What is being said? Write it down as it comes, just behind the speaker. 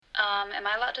Am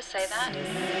I allowed to say that?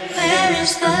 Where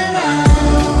is the love?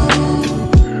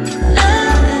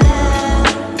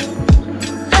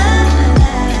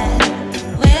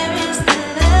 Where is the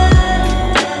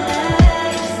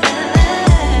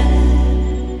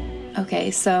love? Okay,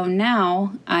 so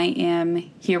now I am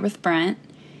here with Brent,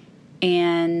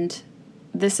 and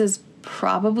this is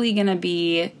probably going to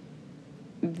be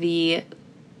the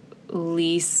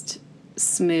least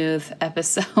smooth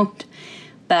episode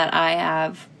that I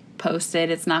have posted.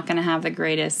 It's not going to have the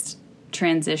greatest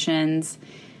transitions.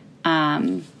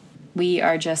 We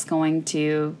are just going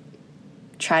to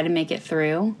try to make it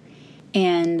through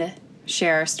and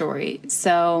share our story.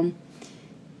 So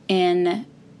in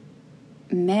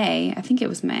May, I think it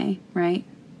was May, right?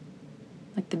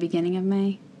 Like the beginning of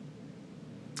May?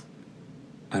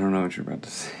 I don't know what you're about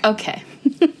to say. Okay.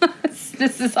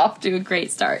 This is off to a great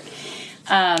start.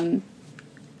 When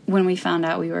we found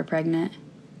out we were pregnant.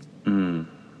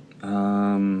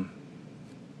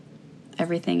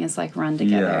 Everything is like run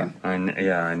together. I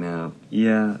know.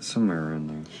 Yeah, somewhere around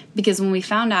there. Because when we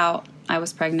found out I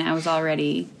was pregnant, I was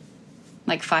already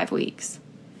like 5 weeks.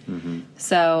 Mm-hmm.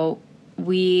 So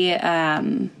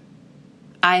I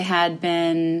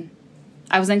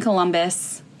was in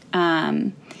Columbus,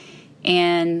 and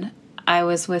I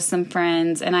was with some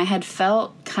friends, and I had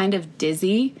felt kind of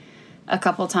dizzy a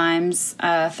couple times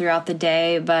throughout the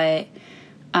day, but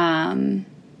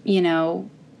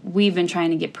we've been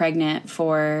trying to get pregnant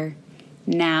for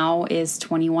now is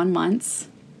 21 months.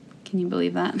 Can you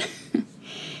believe that?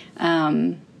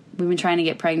 We've been trying to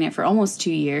get pregnant for almost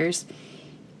 2 years,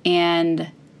 and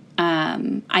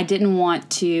I didn't want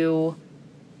to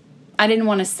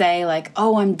say like,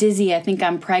 oh, I'm dizzy, I think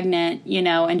I'm pregnant,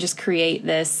 and just create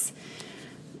this,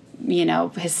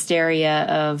 hysteria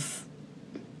of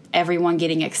everyone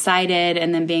getting excited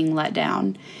and then being let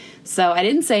down. So I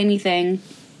didn't say anything,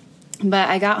 but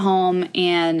I got home,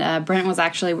 and Brent was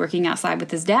actually working outside with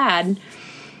his dad,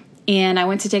 and I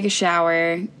went to take a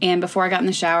shower, and before I got in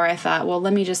the shower, I thought, well,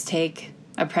 let me just take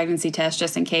a pregnancy test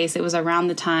just in case. It was around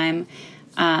the time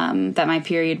that my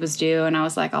period was due, and I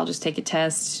was like, I'll just take a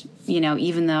test,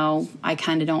 even though I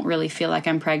kind of don't really feel like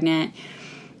I'm pregnant.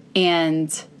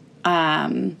 And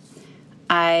I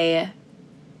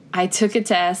took a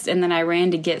test, and then I ran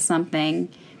to get something,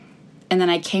 and then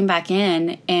I came back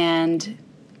in, and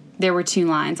there were 2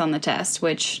 lines on the test,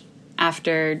 which at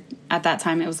that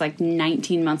time, it was like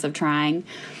 19 months of trying,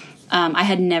 I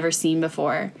had never seen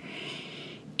before.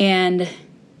 And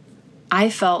I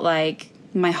felt like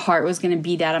my heart was going to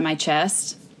beat out of my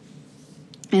chest.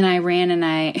 And I ran, and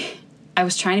I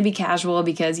was trying to be casual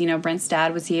because, Brent's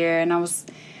dad was here, and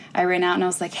I ran out, and I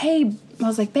was like, hey,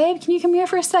 babe, can you come here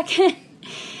for a second?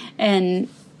 And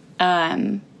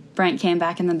Brent came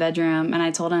back in the bedroom, and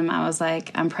I told him, I was like,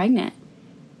 I'm pregnant.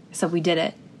 So we did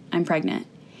it. I'm pregnant.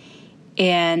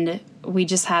 And we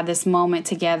just had this moment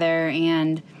together,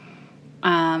 and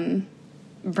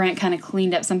Brent kind of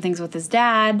cleaned up some things with his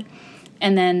dad,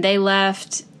 and then they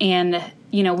left, and,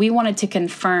 we wanted to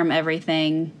confirm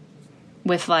everything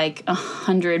with like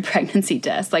 100 pregnancy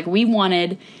tests. Like we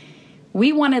wanted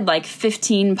like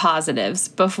 15 positives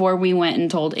before we went and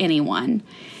told anyone.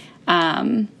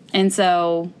 And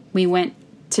so we went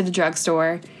to the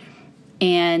drugstore,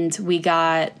 and we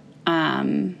got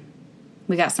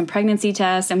some pregnancy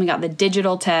tests, and we got the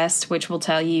digital test, which will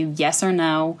tell you yes or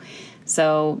no.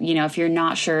 So, if you're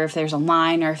not sure if there's a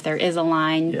line or if there is a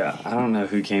line. Yeah, I don't know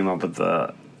who came up with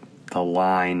the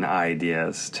line idea.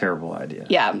 It's a terrible idea.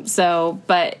 Yeah, so,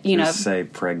 but, Just say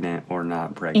pregnant or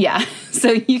not pregnant. Yeah,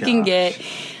 so you can get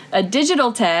a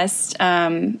digital test.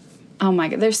 Oh my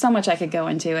God, there's so much I could go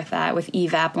into with that, with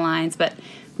EVAP lines, but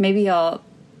maybe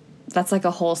that's like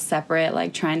a whole separate,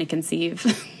 like, trying to conceive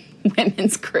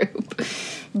women's group.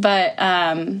 But,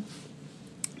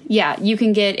 yeah, you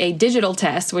can get a digital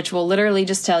test, which will literally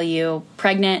just tell you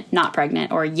pregnant, not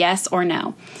pregnant, or yes or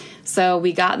no. So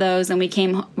we got those, and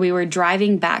we were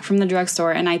driving back from the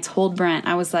drugstore, and I told Brent,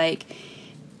 I was like,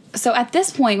 so at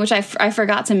this point, which I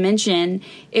forgot to mention,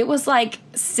 it was like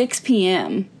 6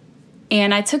 p.m.,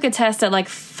 and I took a test at like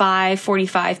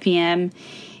 5:45 p.m.,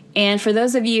 and for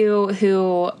those of you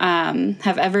who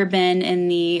have ever been in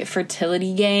the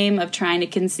fertility game of trying to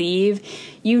conceive,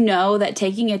 you know that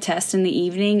taking a test in the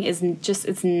evening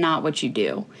it's not what you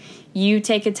do. You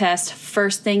take a test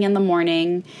first thing in the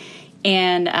morning,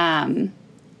 and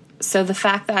so the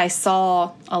fact that I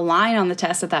saw a line on the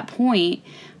test at that point,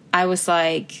 I was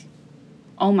like,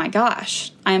 oh my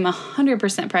gosh, I'm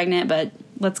 100% pregnant, but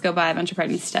let's go buy a bunch of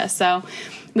pregnancy tests. So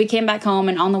we came back home,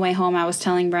 and on the way home, I was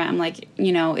telling Brent, I'm like,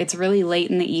 it's really late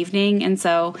in the evening, and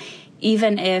so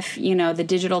even if, the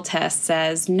digital test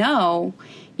says no,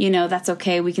 that's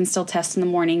okay. We can still test in the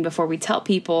morning before we tell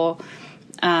people,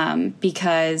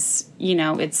 because,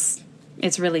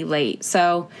 it's really late.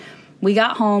 So we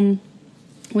got home,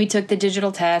 we took the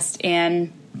digital test,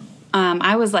 and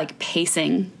I was like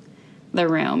pacing the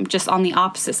room, just on the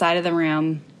opposite side of the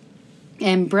room.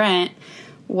 And Brent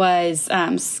was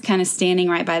kind of standing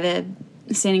right by the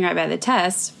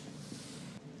test.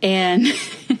 And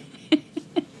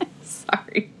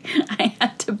sorry, I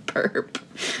had to burp.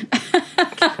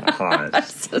 I'm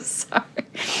so sorry.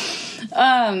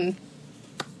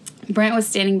 Brent was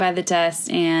standing by the test,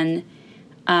 and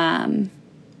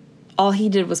all he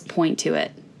did was point to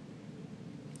it.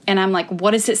 And I'm like,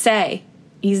 what does it say?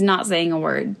 He's not saying a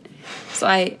word. So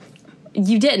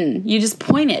you didn't. You just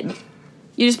pointed.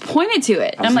 You just pointed to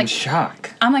it. I was I'm in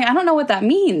shock. I'm like, I don't know what that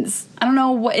means. I don't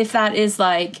know if that is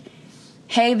like,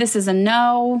 hey, this is a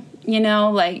no,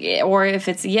 or if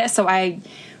it's yes. So I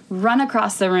run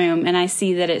across the room and I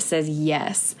see that it says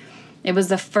yes. It was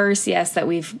the first yes that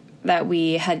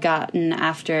we had gotten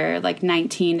after like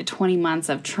 19 to 20 months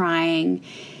of trying.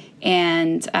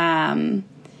 And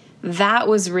that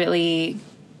was really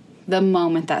the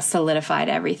moment that solidified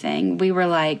everything. We were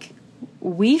like,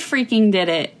 we freaking did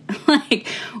it. Like,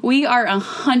 we are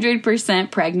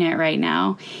 100% pregnant right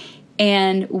now.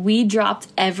 And we dropped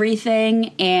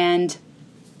everything and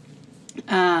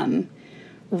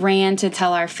ran to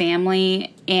tell our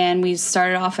family. And we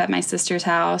started off at my sister's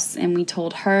house, and we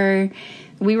told her.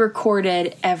 We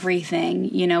recorded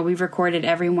everything. We recorded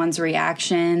everyone's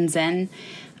reactions, and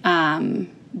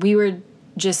we were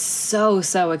just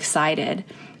so excited.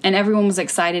 And everyone was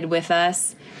excited with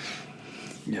us.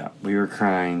 Yeah, we were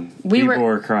crying. People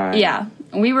were crying. Yeah,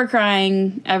 we were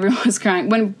crying. Everyone was crying.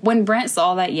 When Brent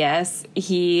saw that yes,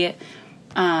 he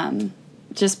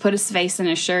just put his face in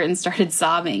his shirt and started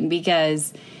sobbing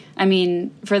because,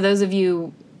 for those of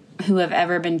you who have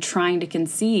ever been trying to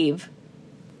conceive,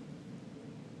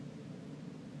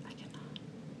 I cannot.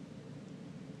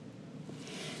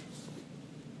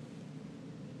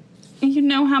 You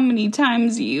know how many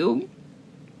times you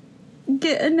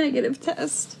get a negative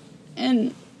test.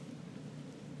 And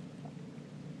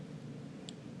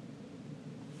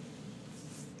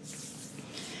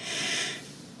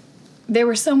there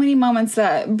were so many moments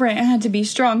that Brent had to be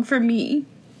strong for me.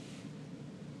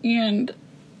 And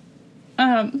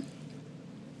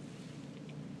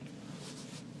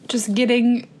just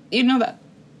getting,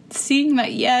 seeing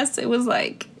that yes, it was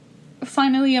like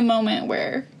finally a moment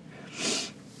where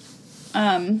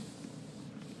it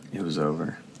was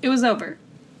over. It was over.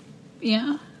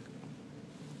 Yeah.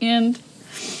 And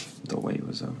the wait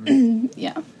was over.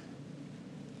 Yeah.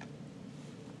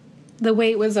 The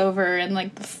wait was over, and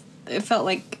like it felt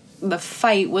like the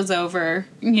fight was over,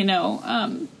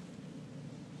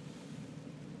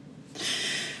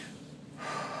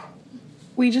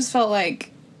 we just felt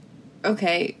like,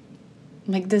 okay,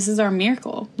 like this is our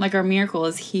miracle. Like our miracle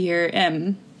is here.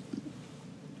 And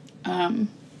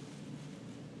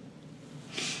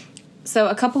so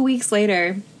a couple weeks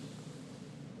later,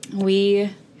 we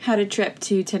had a trip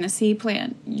to Tennessee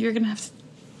planned. You're going to have to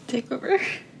take over.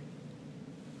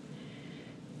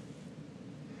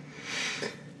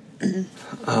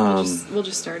 We'll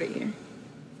just start it here.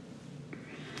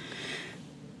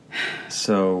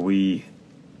 So a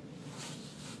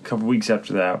couple weeks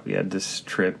after that, we had this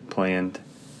trip planned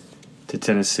to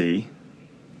Tennessee.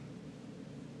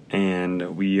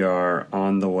 And we are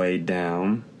on the way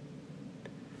down.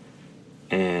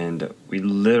 And we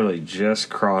literally just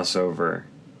cross over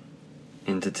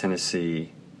into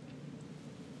Tennessee,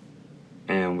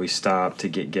 and we stopped to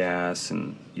get gas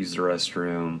and use the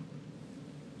restroom.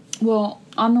 Well,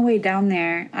 on the way down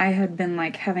there, I had been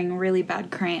like having really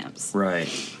bad cramps. Right.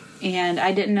 And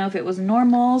I didn't know if it was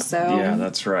normal, so yeah,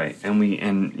 that's right.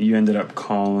 And you ended up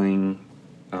calling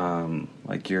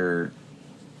like your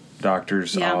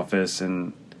doctor's office,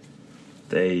 and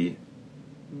they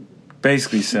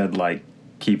basically said like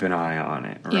keep an eye on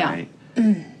it, right?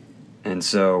 Yeah. And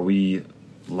so we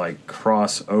like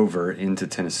cross over into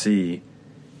Tennessee,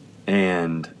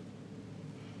 and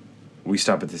we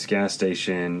stop at this gas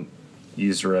station,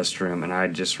 use the restroom, and I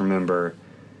just remember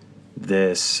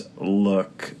this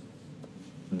look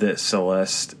that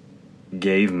Celeste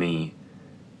gave me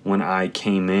when I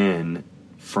came in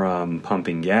from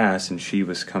pumping gas and she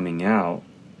was coming out.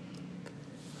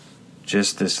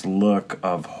 Just this look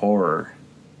of horror.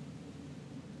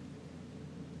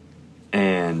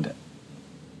 And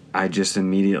I just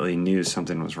immediately knew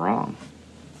something was wrong.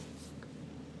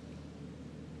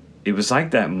 It was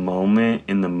like that moment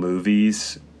in the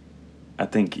movies. I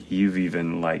think you've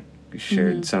even like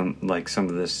shared some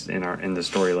of this in the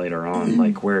story later on,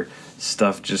 like where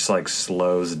stuff just like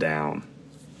slows down.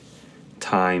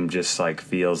 Time just like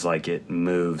feels like it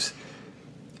moves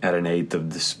at an eighth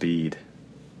of the speed.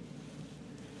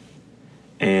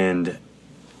 And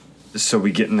so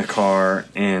we get in the car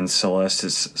and Celeste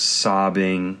is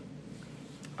sobbing,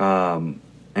 and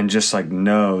just like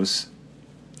knows.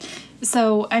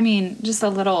 So, I mean, just a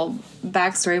little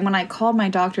backstory. When I called my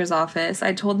doctor's office,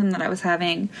 I told them that I was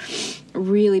having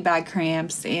really bad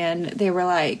cramps, and they were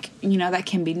like, that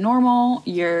can be normal.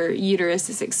 Your uterus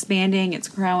is expanding, it's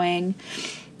growing.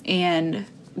 And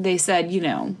they said,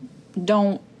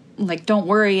 don't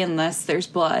worry unless there's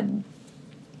blood.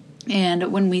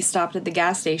 And when we stopped at the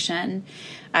gas station,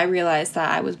 I realized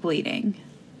that I was bleeding.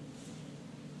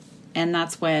 And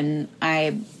that's when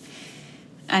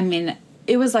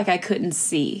it was like I couldn't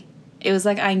see. It was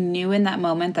like I knew in that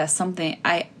moment that something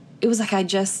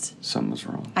was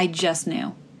wrong. I just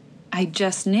knew.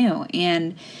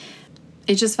 And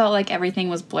it just felt like everything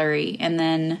was blurry. And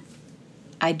then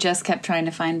I just kept trying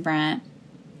to find Brent.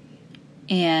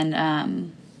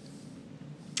 And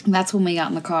that's when we got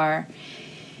in the car.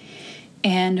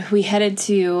 And we headed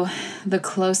to the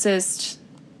closest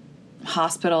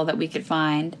hospital that we could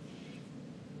find.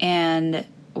 And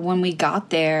when we got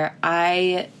there,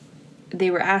 they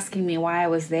were asking me why I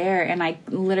was there, and I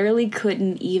literally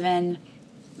couldn't even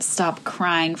stop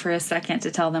crying for a second to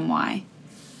tell them why.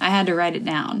 I had to write it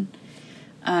down.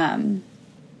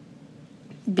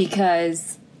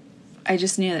 Because I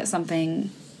just knew that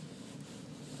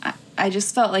I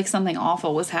just felt like something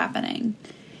awful was happening.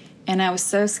 And I was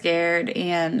so scared,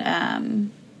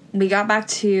 and we got back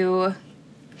to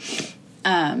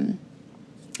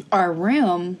our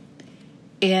room,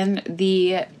 and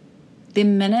the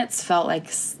minutes felt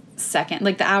like seconds,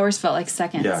 like the hours felt like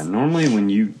seconds. Yeah, normally when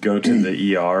you go to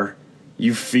the ER,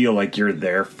 you feel like you're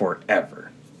there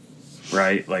forever,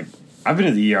 right? Like, I've been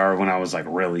to the ER when I was like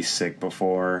really sick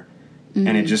before,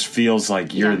 and it just feels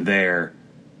like you're there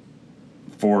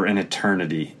for an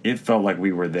eternity. It felt like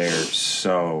we were there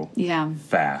so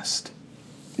fast.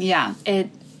 Yeah,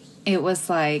 it was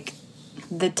like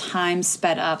the time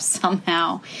sped up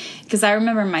somehow. Because I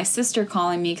remember my sister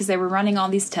calling me because they were running all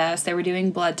these tests. They were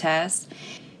doing blood tests.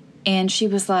 And she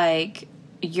was like,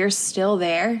 "You're still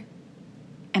there?"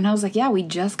 And I was like, "Yeah, we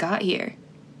just got here."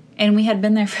 And we had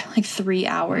been there for like 3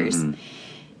 hours. Mm-hmm.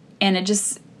 And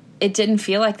it didn't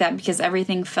feel like that because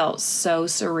everything felt so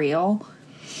surreal.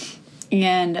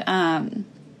 And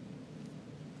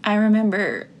I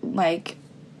remember like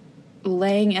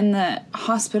laying in the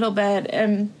hospital bed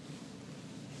and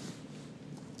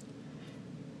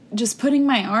just putting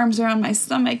my arms around my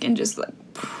stomach and just like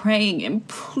praying and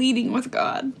pleading with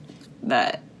God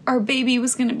that our baby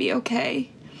was going to be okay.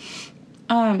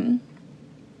 Like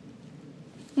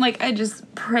I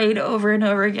just prayed over and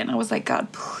over again. I was like,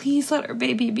 "God, please let our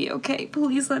baby be okay.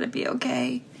 Please let it be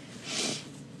okay."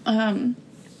 And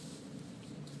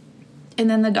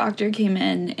then the doctor came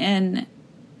in and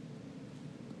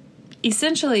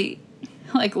essentially,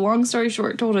 like, long story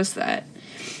short, told us that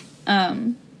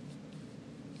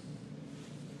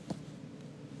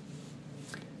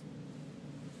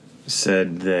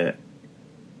said that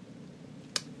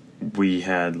we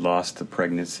had lost the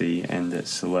pregnancy and that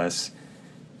Celeste's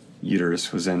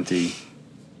uterus was empty,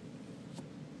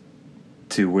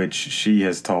 to which she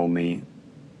has told me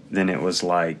then it was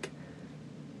like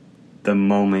the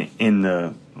moment in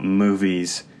the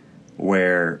movies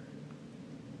where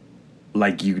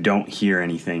like you don't hear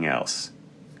anything else.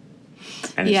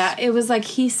 And yeah, it was like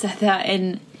he said that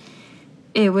and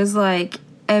it was like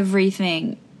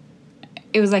everything.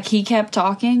 It was like he kept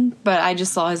talking, but I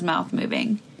just saw his mouth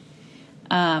moving.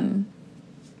 And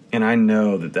I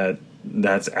know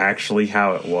that's actually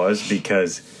how it was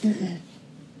because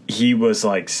he was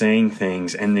like saying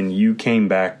things and then you came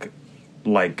back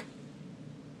like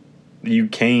you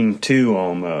came to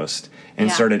almost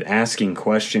and started asking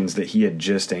questions that he had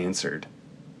just answered.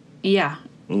 Yeah.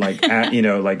 Like,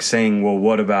 like saying, "Well,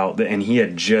 what about the," and he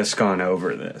had just gone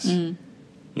over this.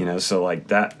 So like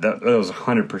that was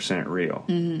 100% real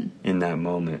in that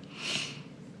moment.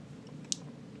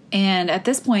 And at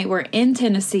this point, we're in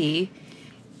Tennessee,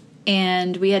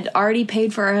 and we had already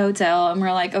paid for our hotel, and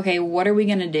we're like, okay, what are we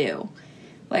going to do?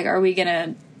 Like, are we going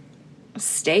to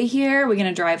stay here? Are we going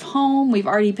to drive home? We've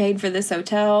already paid for this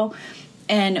hotel.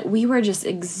 And we were just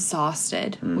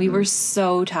exhausted. Mm-hmm. We were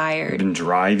so tired. We've been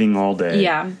driving all day.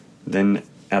 Yeah. Then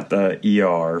at the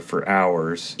ER for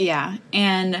hours. Yeah.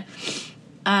 And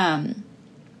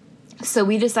so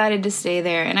we decided to stay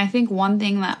there. And I think one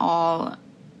thing that I'll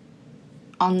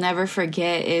never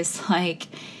forget is, like,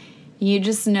 you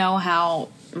just know how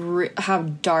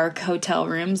dark hotel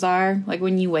rooms are. Like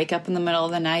when you wake up in the middle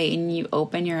of the night and you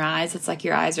open your eyes, it's like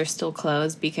your eyes are still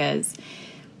closed because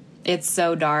it's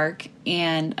so dark.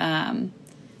 And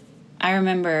I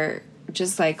remember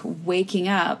just like waking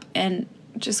up and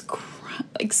just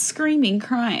like screaming,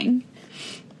 crying,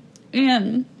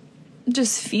 and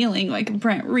just feeling like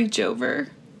Brent reach over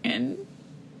and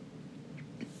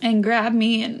grab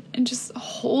me and just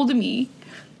hold me.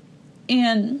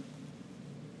 And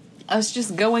I was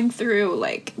just going through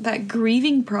like that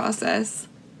grieving process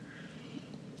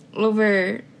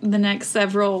over the next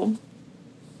several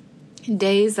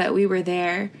days that we were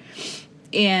there.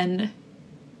 And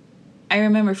I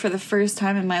remember for the first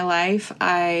time in my life,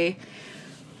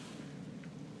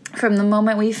 from the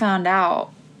moment we found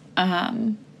out,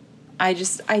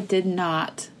 I did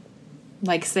not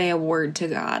like say a word to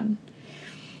God.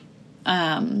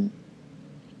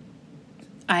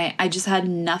 I just had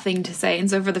nothing to say. And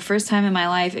so for the first time in my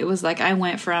life, it was like I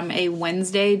went from a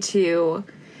Wednesday to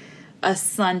a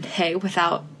Sunday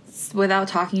without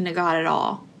talking to God at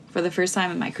all for the first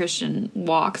time in my Christian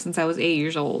walk since I was 8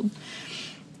 years old.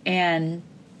 And,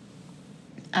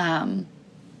 what am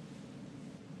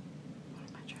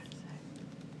I trying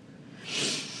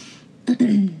to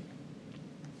say?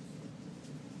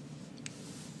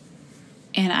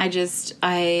 And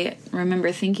I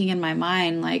remember thinking in my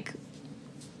mind, like,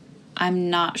 I'm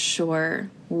not sure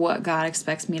what God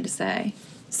expects me to say.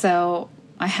 So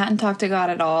I hadn't talked to God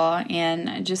at all,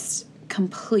 and just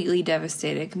completely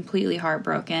devastated, completely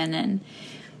heartbroken.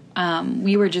 And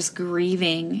we were just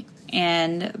grieving,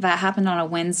 and that happened on a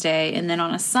Wednesday. And then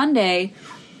on a Sunday,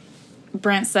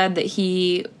 Brent said that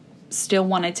he still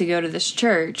wanted to go to this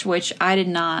church, which I did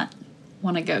not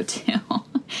want to go to.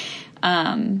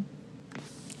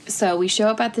 So we show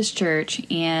up at this church,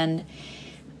 and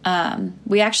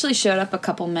we actually showed up a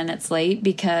couple minutes late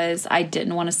because I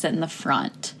didn't want to sit in the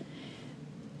front.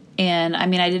 And I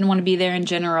mean, I didn't want to be there in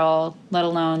general, let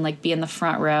alone like be in the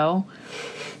front row.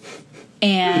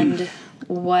 And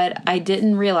what I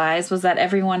didn't realize was that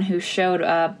everyone who showed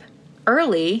up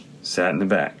early sat in the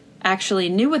back. Actually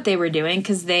knew what they were doing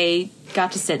because they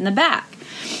got to sit in the back.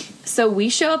 So we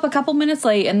show up a couple minutes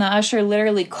late, and the usher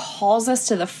literally calls us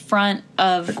to the front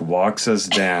of... Like walks us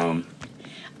down.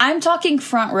 I'm talking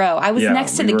front row. I was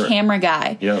next to the camera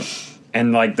guy. Yep.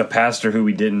 And like the pastor who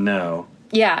we didn't know.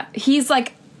 Yeah. He's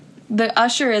like... The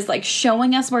usher is like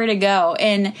showing us where to go.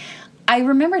 And I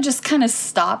remember just kind of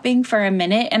stopping for a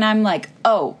minute, and I'm like,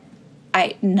 oh,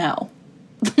 no.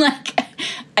 Like,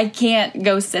 I can't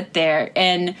go sit there.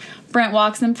 And Brent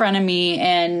walks in front of me,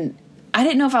 and I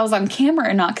didn't know if I was on camera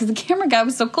or not because the camera guy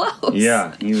was so close.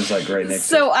 Yeah, he was like right next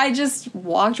to So I just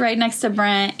walked right next to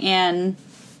Brent, and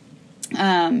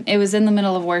it was in the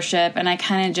middle of worship, and I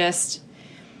kind of just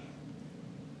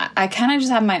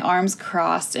had my arms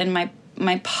crossed, and my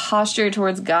posture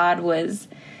towards God was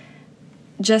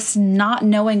just not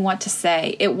knowing what to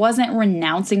say. It wasn't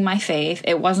renouncing my faith.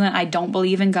 It wasn't, I don't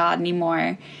believe in God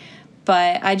anymore.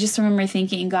 But I just remember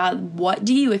thinking, God, what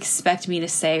do you expect me to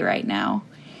say right now?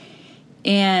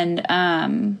 And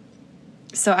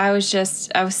so I was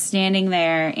standing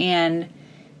there, and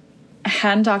I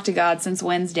hadn't talked to God since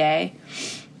Wednesday,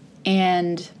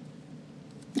 and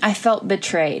I felt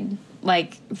betrayed.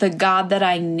 Like, the God that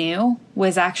I knew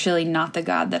was actually not the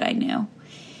God that I knew,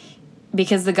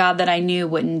 because the God that I knew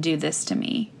wouldn't do this to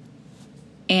me.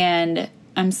 And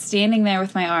I'm standing there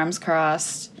with my arms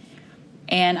crossed,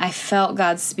 and I felt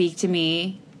God speak to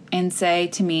me and say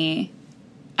to me,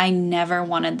 I never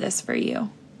wanted this for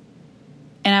you.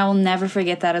 And I will never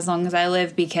forget that as long as I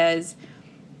live, because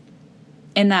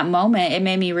in that moment, it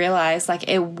made me realize, like,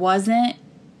 it wasn't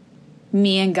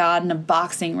me and God in a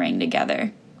boxing ring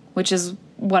together, which is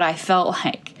what I felt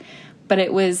like. But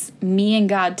it was me and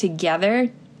God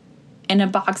together in a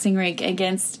boxing ring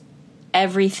against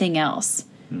everything else.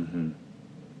 Mm-hmm.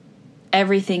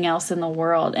 Everything else in the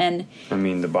world. And I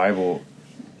mean, the Bible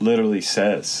literally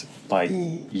says, like,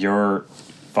 your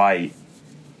fight,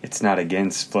 it's not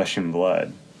against flesh and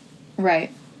blood.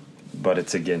 Right. But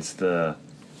it's against the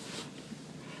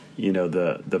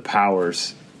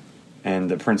powers and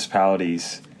the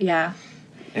principalities. Yeah.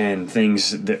 And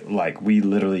things that, like, we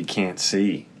literally can't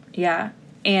see. Yeah.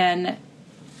 And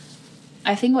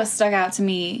I think what stuck out to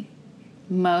me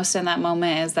most in that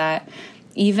moment is that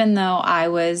even though I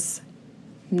was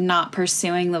not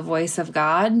pursuing the voice of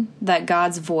God, that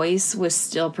God's voice was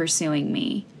still pursuing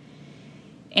me.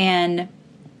 And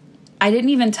I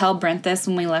didn't even tell Brent this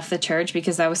when we left the church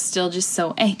because I was still just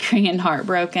so angry and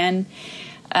heartbroken.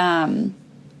 But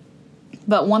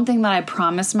But one thing that I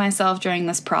promised myself during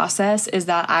this process is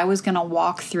that I was going to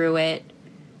walk through it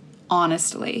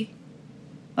honestly.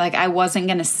 Like, I wasn't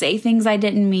going to say things I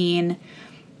didn't mean.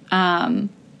 And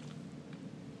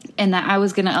that I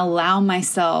was going to allow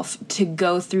myself to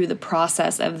go through the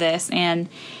process of this. And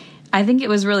I think it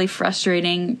was really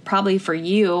frustrating, probably for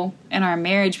you in our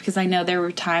marriage, because I know there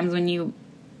were times when you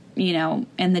know,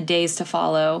 in the days to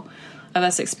follow of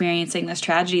us experiencing this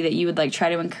tragedy, that you would like try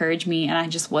to encourage me, and I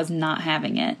just was not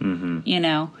having it, you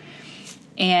know.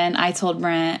 And I told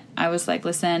Brent, I was like,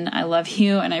 listen, I love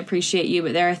you and I appreciate you,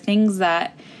 but there are things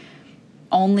that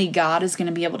only God is going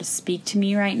to be able to speak to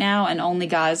me right now, and only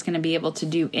God is going to be able to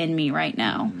do in me right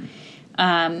now.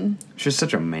 It's just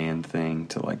such a man thing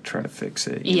to like try to fix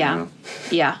it. You know?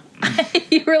 Yeah.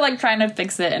 You were like trying to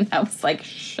fix it, and I was like,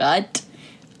 shut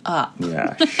up.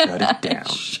 Yeah, shut it down.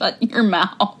 Shut your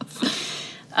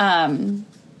mouth. But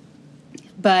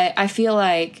I feel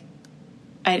like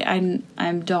I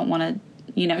don't want to,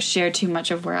 you know, share too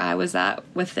much of where I was at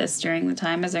with this during the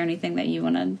time. Is there anything that you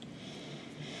want to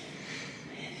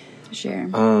share?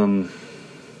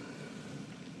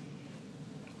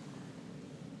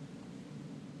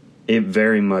 It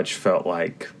very much felt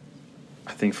like,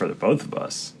 I think for the both of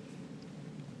us,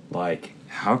 like,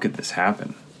 how could this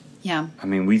happen? Yeah. I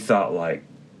mean, we thought, like,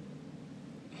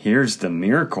 here's the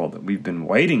miracle that we've been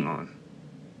waiting on.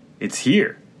 It's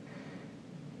here.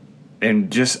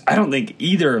 And just, I don't think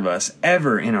either of us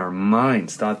ever in our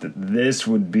minds thought that this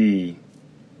would be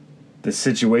the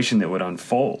situation that would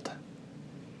unfold.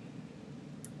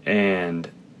 And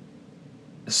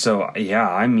so, yeah,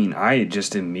 I mean, I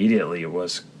just immediately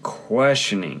was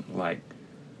questioning, like,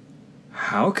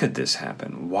 how could this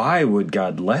happen? Why would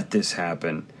God let this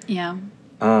happen? Yeah.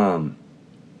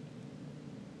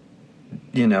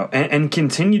 You know, and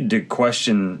continued to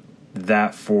question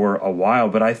that for a while,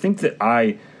 but I think that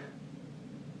I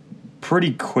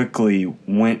pretty quickly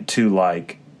went to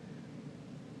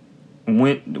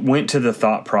the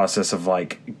thought process of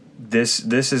like,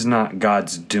 this is not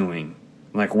God's doing.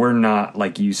 Like, we're not,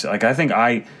 like you said, like, I think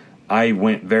I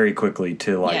went very quickly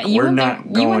to like, yeah, we're not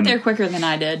there, going. You went there quicker than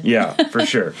I did. Yeah, for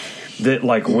sure. That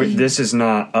like this is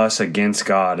not us against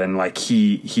God, and like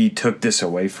he took this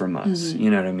away from us. You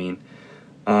know what I mean?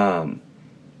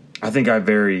 I think I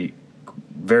very,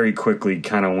 very quickly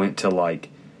kind of went to like,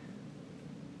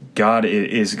 God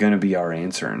is going to be our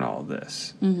answer in all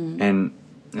this, and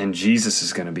Jesus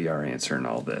is going to be our answer in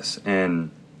all this, and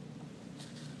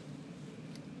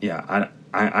yeah,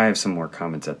 I have some more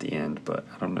comments at the end, but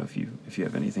I don't know if you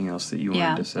have anything else that you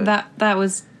wanted to say. That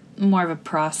was more of a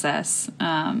process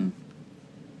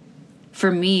for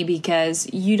me,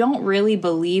 because you don't really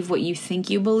believe what you think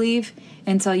you believe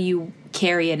until you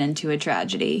carry it into a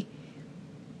tragedy.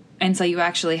 And so you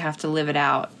actually have to live it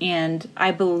out. And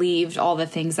I believed all the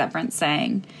things that Brent's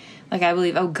saying. Like, I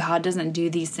believe, oh, God doesn't do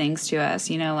these things to us.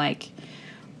 You know, like,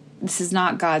 this is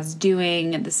not God's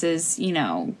doing. This is, you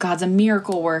know, God's a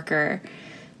miracle worker.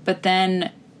 But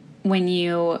then when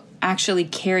you actually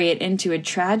carry it into a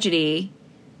tragedy,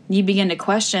 you begin to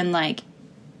question, like,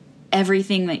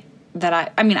 everything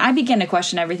that I began to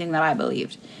question everything that I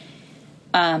believed.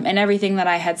 And everything that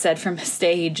I had said from a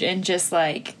stage, and just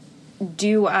like,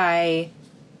 do I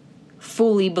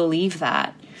fully believe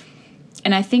that?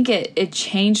 And I think it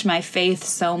changed my faith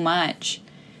so much,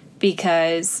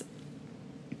 because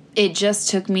it just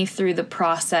took me through the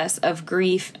process of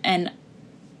grief. And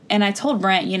I told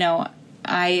Brent, you know,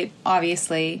 I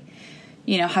obviously,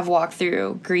 you know, have walked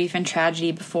through grief and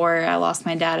tragedy before. I lost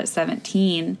my dad at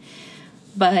 17.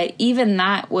 But even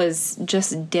that was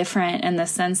just different in the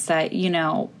sense that, you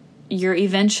know, you're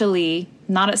eventually,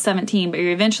 not at 17, but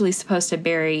you're eventually supposed to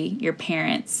bury your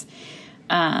parents.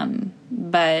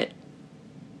 But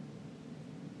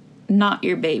not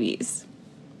your babies.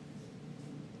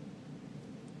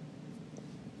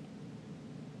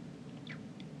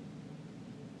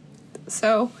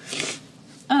 So,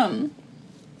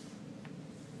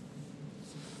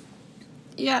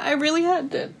 yeah, I really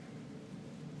had to,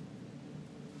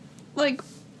 like,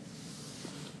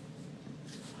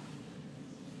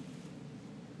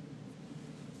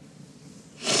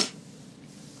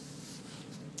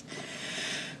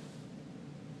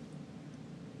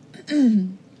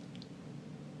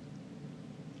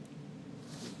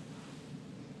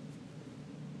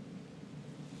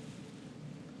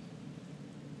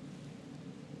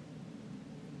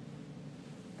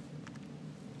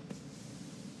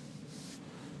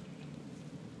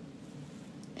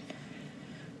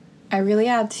 I really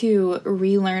had to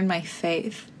relearn my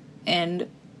faith and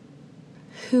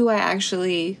who I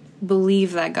actually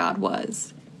believe that God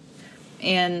was.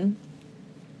 And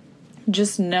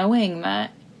just knowing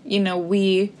that,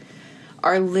 we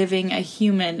are living a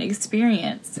human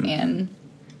experience, and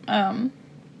that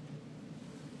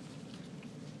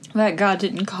God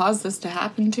didn't cause this to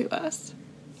happen to us.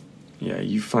 Yeah,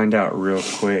 you find out real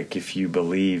quick if you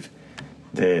believe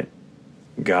that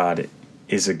God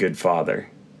is a good father.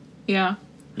 Yeah.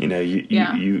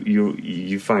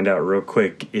 You find out real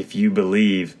quick if you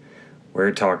believe where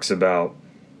it talks about,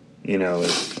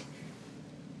 if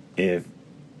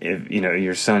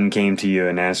your son came to you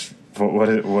and asked for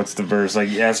what's the verse, like,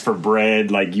 you asked for bread,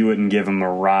 like you wouldn't give him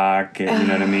a rock, you know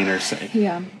what I mean, or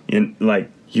Yeah. And like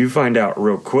you find out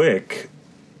real quick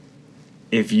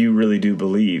if you really do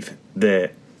believe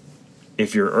that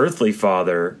if your earthly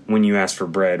father, when you ask for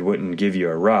bread, wouldn't give you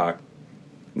a rock,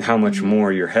 how much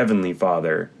more your heavenly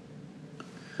Father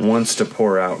wants to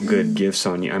pour out good gifts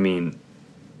on you. I mean,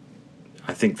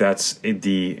 I think that's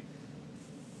the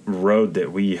road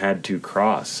that we had to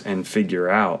cross and figure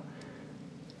out.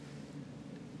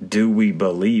 Do we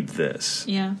believe this?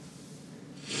 Yeah.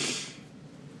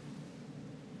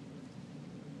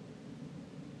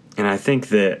 And I think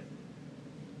that,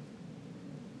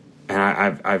 and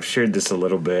I've shared this a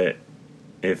little bit,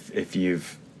 if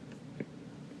you've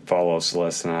follow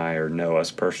Celeste and I or know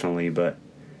us personally, but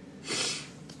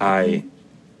I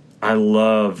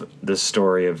love the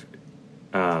story of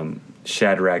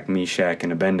Shadrach, Meshach,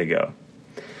 and Abednego,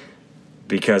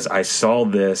 because I saw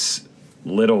this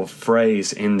little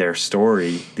phrase in their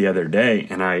story the other day,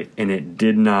 and it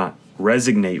did not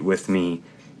resonate with me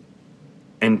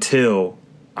until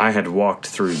I had walked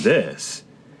through this,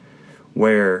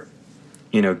 where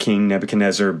King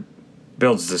Nebuchadnezzar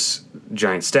builds this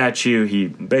giant statue. He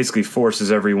basically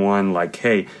forces everyone, like,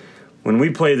 hey, when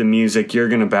we play the music, you're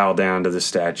going to bow down to the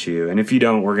statue, and if you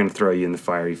don't, we're going to throw you in the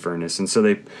fiery furnace. And so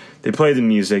they play the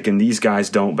music, and these guys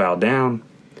don't bow down,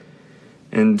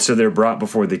 and so they're brought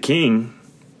before the king,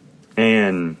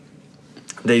 and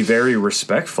they very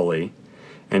respectfully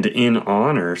and in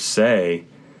honor say,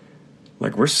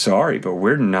 like, we're sorry, but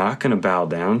we're not going to bow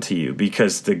down to you,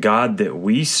 because the God that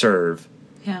we serve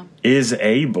is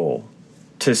able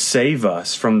to save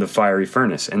us from the fiery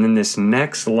furnace. And then this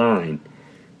next line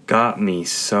got me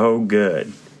so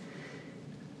good.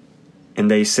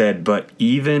 And they said, but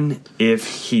even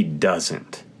if he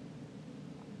doesn't,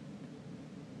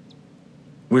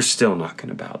 we're still not going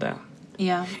to bow down.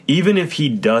 Yeah. Even if he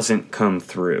doesn't come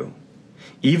through,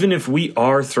 even if we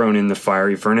are thrown in the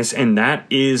fiery furnace, and that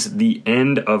is the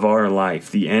end of our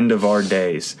life, the end of our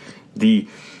days, the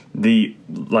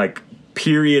like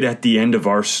period at the end of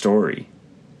our story,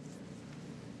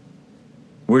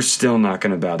 we're still not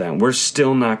going to bow down. We're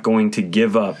still not going to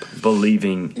give up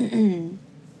believing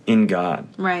in God.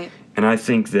 Right. And I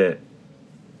think that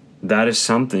is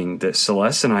something that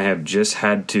Celeste and I have just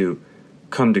had to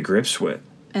come to grips with.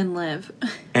 And live.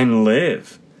 And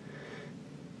live.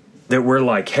 That we're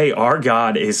like, hey, our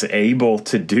God is able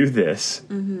to do this.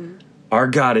 Mm-hmm. Our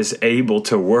God is able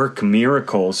to work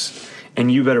miracles. And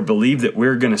you better believe that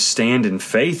we're going to stand in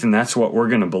faith, and that's what we're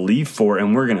going to believe for,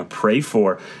 and we're going to pray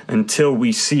for until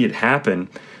we see it happen.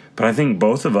 But I think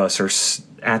both of us are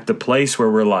at the place where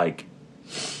we're like,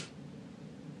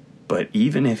 but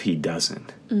even if he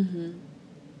doesn't,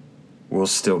 we'll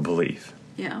still believe.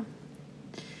 Yeah.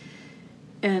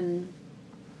 And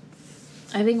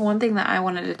I think one thing that I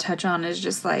wanted to touch on is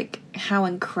just like how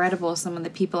incredible some of the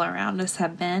people around us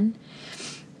have been.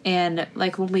 And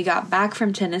like when we got back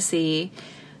from Tennessee,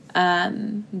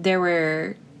 there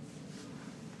were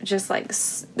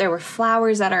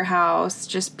flowers at our house,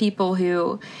 just people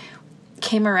who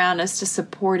came around us to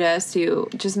support us, who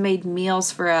just made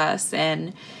meals for us,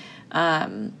 and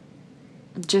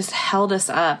just held us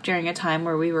up during a time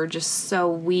where we were just so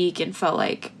weak and felt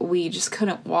like we just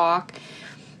couldn't walk.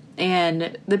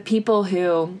 And the people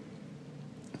who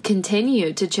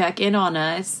continued to check in on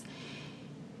us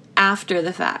after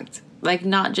the fact, like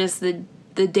not just the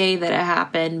day that it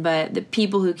happened, but the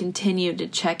people who continued to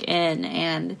check in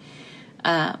and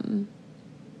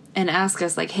ask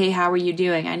us, like, hey, how are you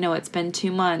doing? I know it's been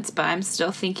 2 months, but I'm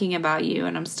still thinking about you,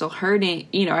 and I'm still hurting,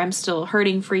 I'm still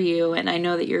hurting for you, and I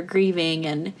know that you're grieving.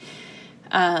 And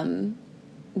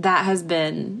that has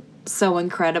been so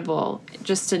incredible,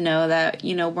 just to know that,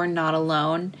 we're not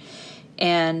alone,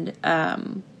 and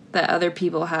that other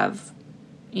people have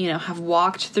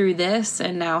walked through this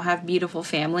and now have beautiful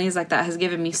families. Like, that has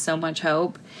given me so much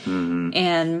hope. Mm-hmm.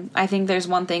 And I think there's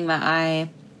one thing that I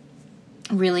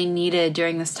really needed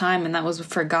during this time, and that was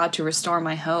for God to restore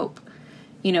my hope.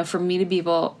 For me to be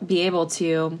able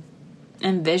to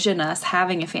envision us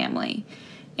having a family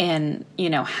and,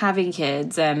 having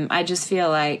kids. And I just feel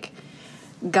like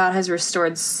God has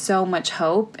restored so much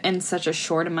hope in such a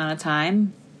short amount of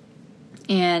time.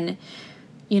 And,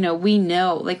 we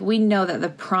know that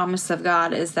the promise of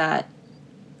God is that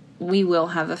we will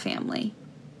have a family.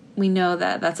 We know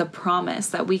that that's a promise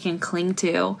that we can cling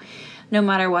to no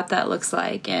matter what that looks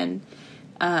like. And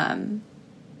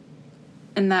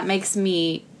that makes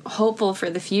me hopeful for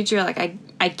the future. Like,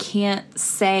 I can't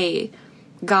say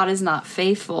God is not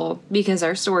faithful because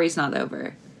our story's not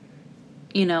over.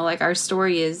 Our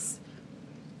story is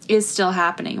still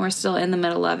happening. We're still in the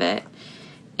middle of it.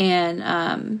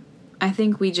 And I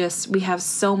think we have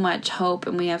so much hope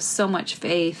and we have so much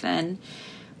faith. And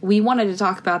we wanted to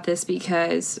talk about this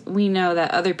because we know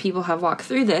that other people have walked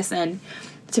through this. And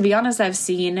to be honest, I've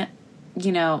seen,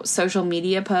 social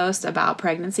media posts about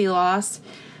pregnancy loss.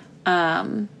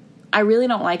 I really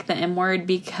don't like the M word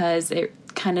because it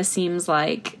kind of seems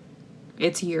like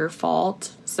it's your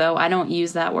fault. So I don't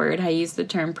use that word. I use the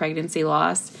term pregnancy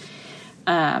loss.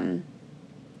 But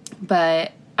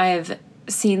I've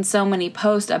seen so many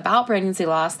posts about pregnancy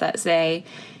loss that say,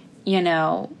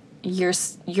 you're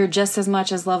just as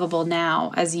much as lovable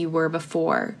now as you were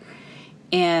before.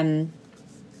 And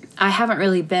I haven't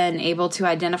really been able to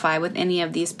identify with any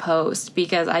of these posts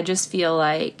because I just feel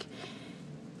like,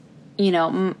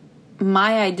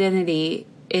 my identity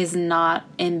is not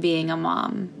in being a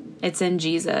mom. It's in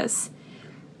Jesus.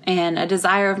 And a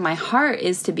desire of my heart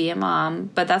is to be a mom,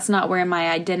 but that's not where my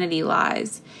identity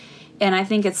lies. And I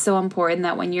think it's so important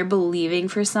that when you're believing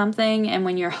for something and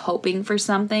when you're hoping for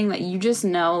something, that you just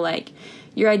know, like,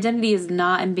 your identity is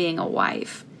not in being a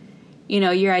wife.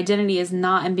 Your identity is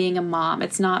not in being a mom.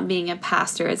 It's not in being a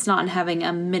pastor. It's not in having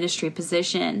a ministry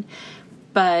position.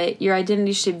 But your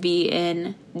identity should be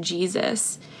in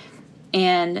Jesus.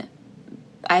 And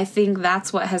I think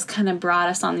that's what has kind of brought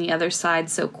us on the other side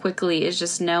so quickly, is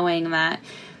just knowing that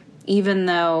even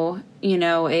though,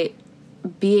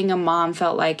 being a mom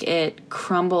felt like it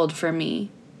crumbled for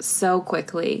me so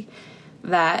quickly,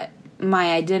 that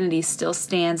my identity still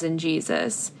stands in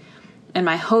Jesus and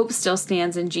my hope still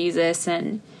stands in Jesus.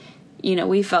 And,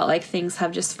 we felt like things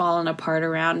have just fallen apart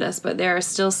around us, but there are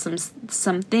still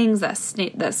some things that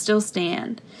still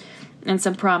stand and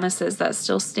some promises that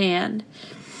still stand.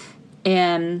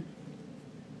 And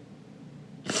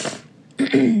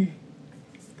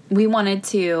we wanted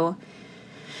to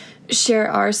share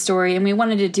our story, and we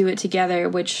wanted to do it together,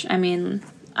 which,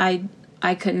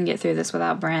 I couldn't get through this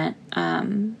without Brent.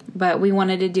 But we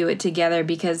wanted to do it together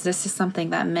because this is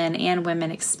something that men and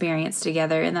women experience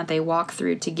together and that they walk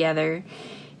through together.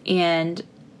 And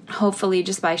hopefully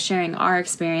just by sharing our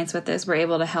experience with this, we're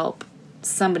able to help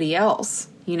somebody else,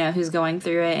 who's going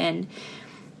through it, and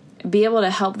be able to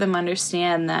help them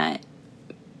understand that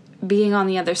being on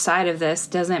the other side of this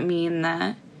doesn't mean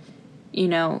that, you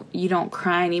don't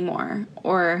cry anymore,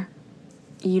 or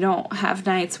you don't have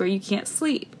nights where you can't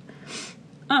sleep.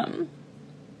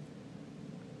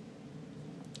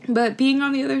 But being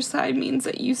on the other side means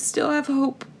that you still have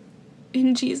hope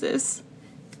in Jesus.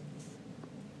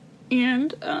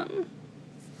 And,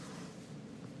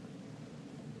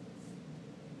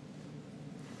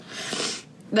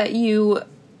 that you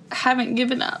haven't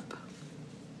given up.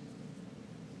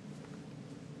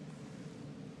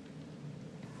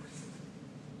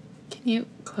 Can you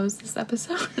close this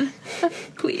episode?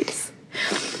 Please.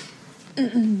 What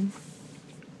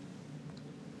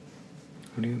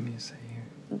do you want me to say here?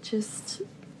 Just,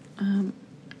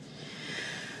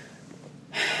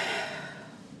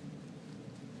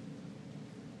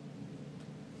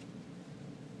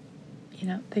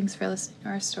 thanks for listening to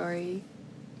our story.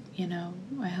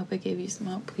 I hope it gave you some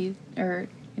hope. Please, or,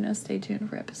 stay tuned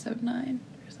for episode 9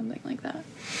 or something like that.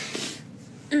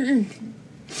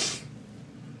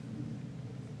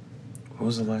 What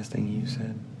was the last thing you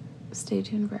said? Stay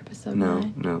tuned for episode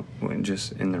 9. No,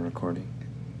 just in the recording.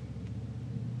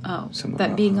 Oh, Something that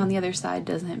about being hope. on the other side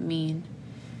doesn't mean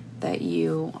that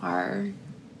you are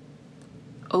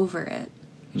over it.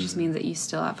 It just means that you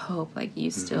still have hope, like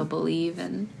you still believe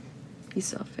and you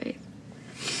still have faith.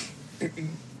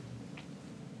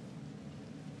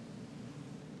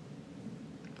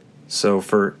 So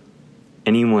for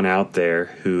anyone out there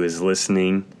who is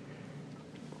listening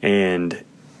and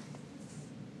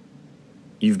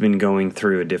you've been going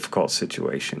through a difficult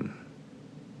situation,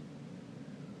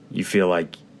 you feel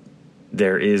like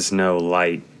there is no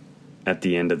light at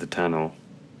the end of the tunnel,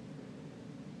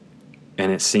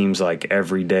 and it seems like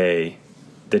every day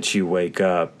that you wake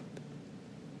up,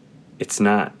 it's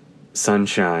not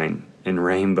sunshine and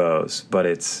rainbows, but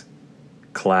it's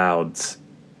clouds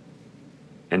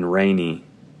and rainy.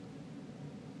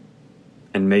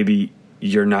 And maybe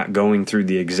you're not going through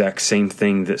the exact same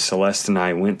thing that Celeste and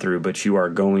I went through, but you are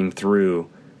going through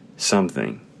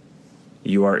something.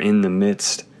 You are in the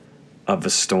midst of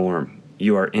a storm.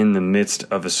 You are in the midst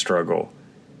of a struggle.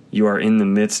 You are in the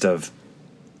midst of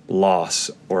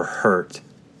loss or hurt,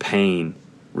 pain,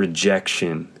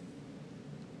 rejection.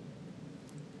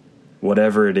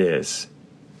 Whatever it is,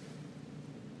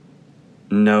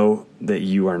 know that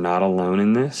you are not alone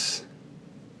in this.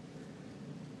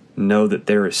 Know that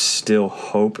there is still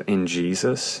hope in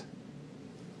Jesus.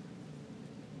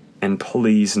 And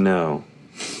please know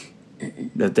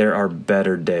that there are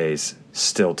better days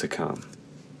still to come.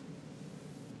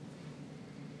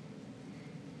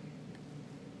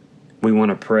 We want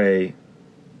to pray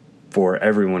for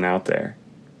everyone out there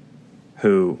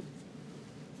who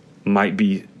might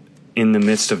be in the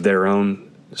midst of their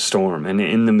own storm and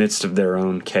in the midst of their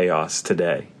own chaos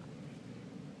today.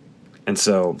 And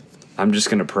so I'm just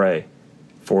going to pray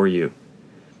for you.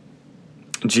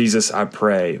 Jesus, I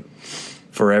pray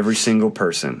for every single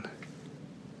person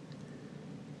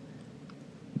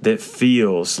that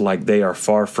feels like they are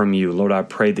far from you. Lord, I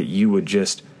pray that you would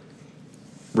just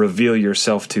reveal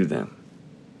yourself to them.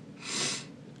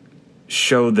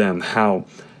 Show them how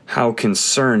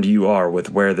concerned you are with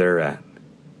where they're at.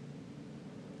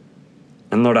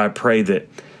 And Lord, I pray that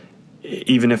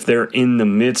even if they're in the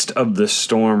midst of the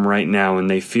storm right now and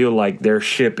they feel like their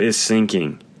ship is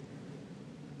sinking,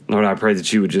 Lord, I pray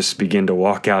that you would just begin to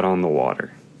walk out on the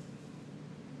water.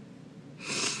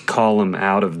 Call them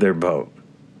out of their boat.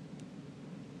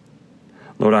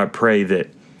 Lord, I pray that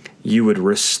you would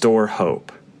restore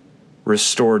hope,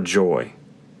 restore joy.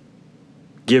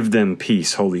 Give them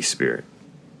peace, Holy Spirit.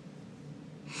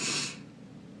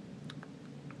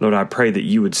 Lord, I pray that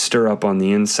you would stir up on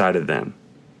the inside of them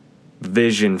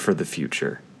vision for the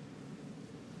future.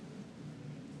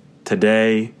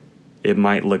 Today, it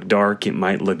might look dark, it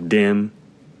might look dim,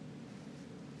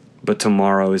 but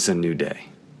tomorrow is a new day.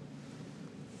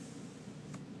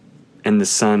 And the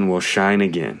sun will shine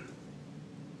again.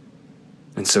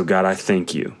 And so, God, I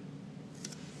thank you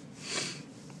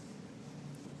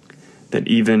that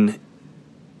even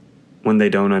when they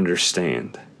don't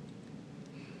understand,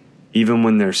 even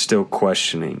when they're still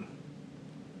questioning,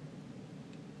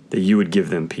 that you would give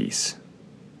them peace.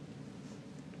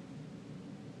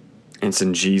 And it's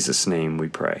in Jesus' name we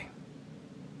pray.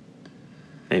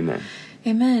 Amen.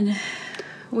 Amen.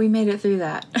 We made it through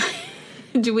that.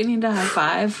 Do we need a high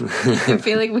five? I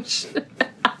feel like we should.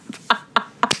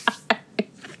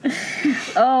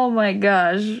 Oh my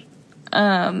gosh.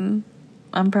 I'm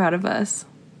proud of us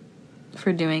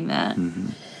for doing that. Mm-hmm.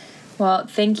 Well,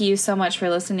 thank you so much for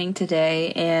listening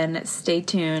today, and stay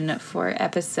tuned for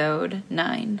episode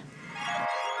 9.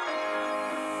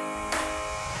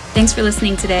 Thanks for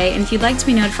listening today, and if you'd like to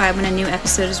be notified when a new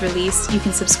episode is released, you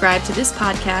can subscribe to this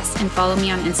podcast and follow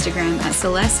me on Instagram at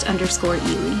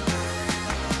Celeste_Ely.